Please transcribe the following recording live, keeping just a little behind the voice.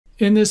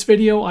In this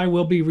video, I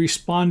will be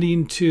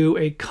responding to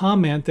a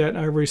comment that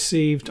I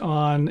received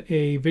on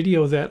a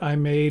video that I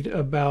made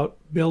about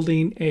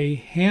building a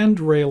hand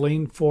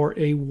railing for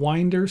a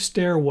winder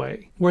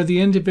stairway, where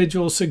the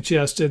individual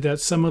suggested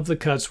that some of the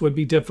cuts would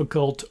be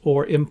difficult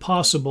or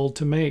impossible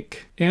to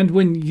make. And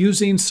when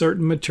using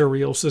certain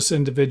materials, this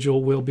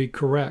individual will be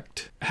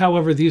correct.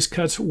 However, these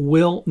cuts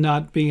will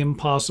not be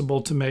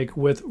impossible to make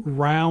with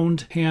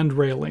round hand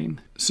railing.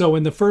 So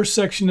in the first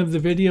section of the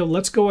video,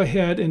 let's go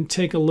ahead and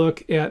take a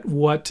look at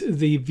what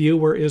the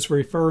viewer is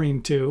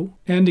referring to.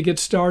 And to get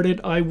started,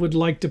 I would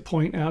like to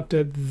point out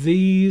that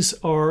these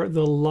are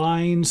the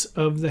lines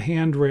of the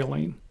hand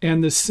railing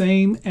and the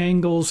same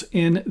angles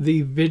in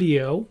the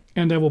video.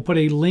 And I will put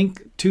a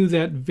link to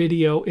that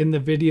video in the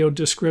video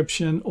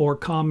description or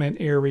comment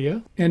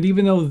area. And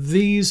even though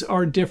these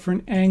are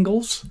different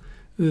angles,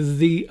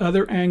 the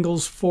other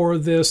angles for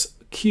this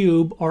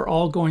cube are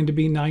all going to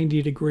be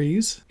 90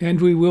 degrees, and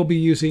we will be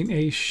using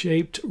a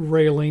shaped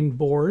railing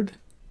board.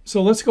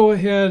 So let's go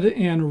ahead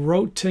and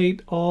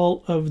rotate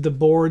all of the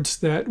boards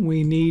that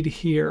we need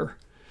here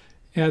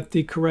at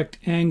the correct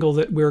angle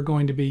that we're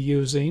going to be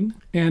using.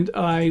 And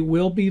I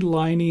will be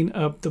lining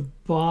up the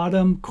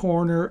bottom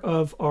corner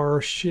of our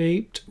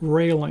shaped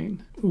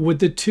railing with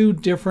the two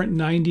different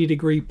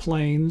 90-degree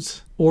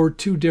planes or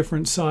two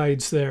different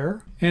sides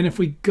there. And if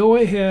we go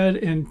ahead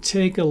and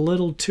take a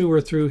little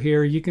tour through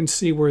here, you can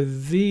see where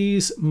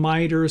these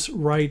miters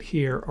right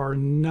here are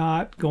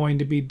not going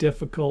to be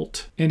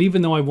difficult. And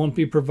even though I won't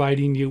be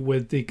providing you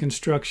with the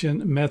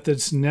construction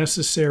methods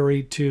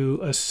necessary to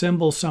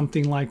assemble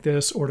something like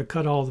this or to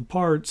cut all the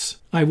parts,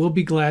 I will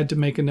be glad to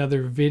make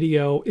another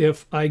video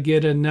if I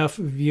get enough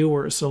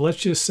viewers. So let's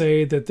just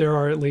say that there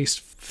are at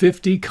least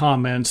 50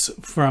 comments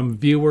from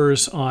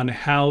viewers on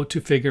how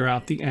to figure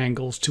out the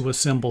angles to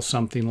assemble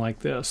something like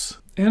this.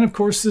 And of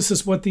course, this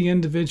is what the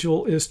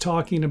individual is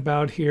talking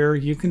about here.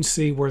 You can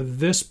see where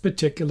this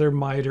particular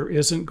miter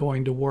isn't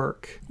going to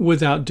work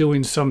without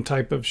doing some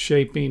type of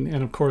shaping.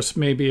 And of course,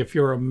 maybe if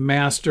you're a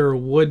master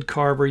wood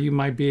carver, you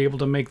might be able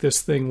to make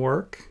this thing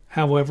work.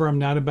 However, I'm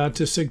not about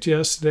to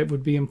suggest that it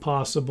would be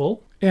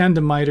impossible. And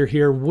the miter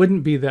here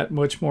wouldn't be that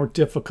much more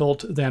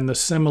difficult than the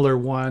similar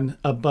one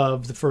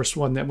above the first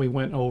one that we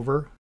went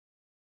over.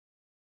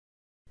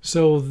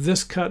 So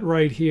this cut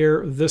right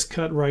here,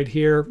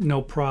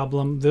 no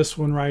problem. This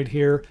one right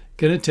here,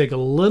 gonna take a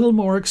little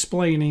more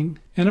explaining.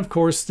 And of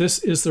course, this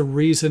is the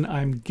reason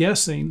I'm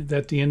guessing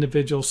that the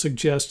individual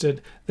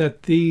suggested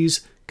that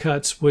these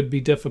cuts would be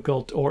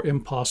difficult or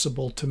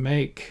impossible to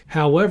make.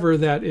 However,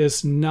 that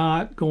is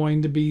not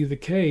going to be the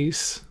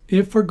case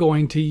if we're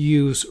going to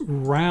use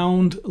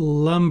round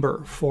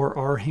lumber for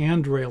our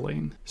hand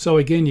railing. So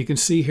again, you can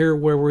see here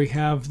where we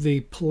have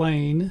the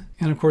plane.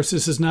 And of course,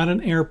 this is not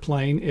an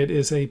airplane. It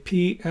is a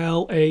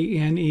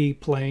plane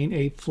plane,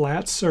 a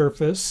flat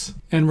surface.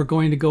 And we're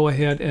going to go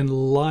ahead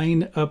and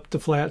line up the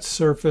flat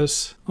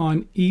surface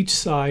on each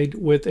side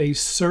with a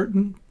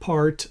certain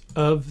part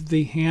of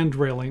the hand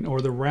railing or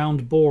the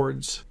round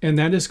boards. And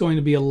that is going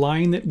to be a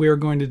line that we're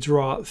going to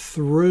draw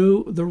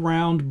through the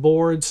round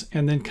boards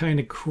and then kind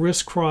of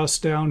crisscross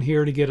down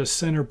here to get a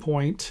center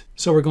point.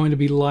 So we're going to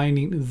be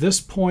lining this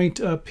point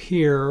up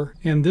here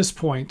and this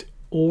point,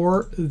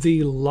 or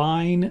the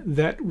line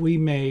that we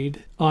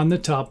made on the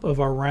top of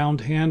our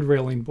round hand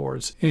railing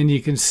boards. And you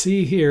can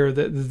see here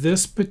that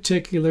this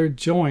particular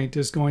joint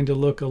is going to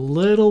look a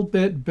little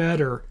bit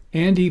better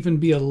and even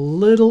be a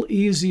little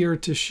easier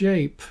to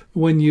shape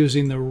when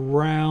using the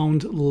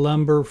round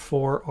lumber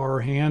for our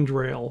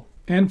handrail.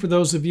 And for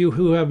those of you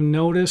who have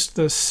noticed,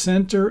 the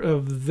center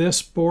of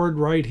this board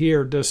right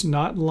here does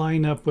not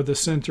line up with the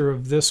center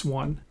of this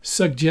one,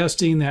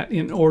 suggesting that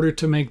in order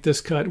to make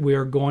this cut, we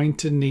are going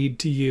to need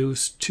to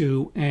use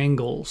two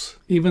angles.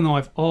 Even though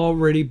I've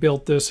already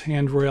built this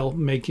handrail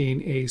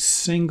making a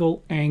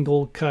single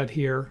angle cut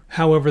here.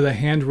 However, the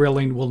hand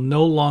railing will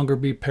no longer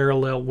be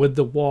parallel with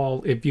the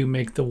wall if you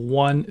make the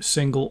one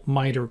single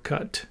miter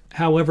cut.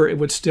 However, it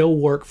would still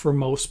work for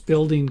most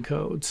building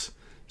codes.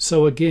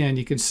 So again,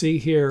 you can see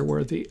here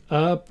where the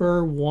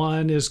upper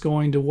one is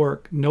going to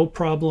work. No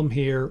problem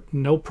here,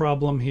 no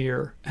problem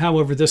here.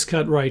 However, this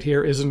cut right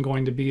here isn't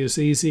going to be as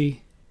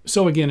easy.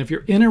 So again, if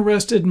you're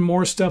interested in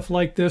more stuff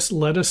like this,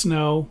 let us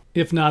know.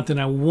 If not, then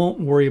I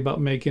won't worry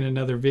about making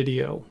another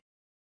video.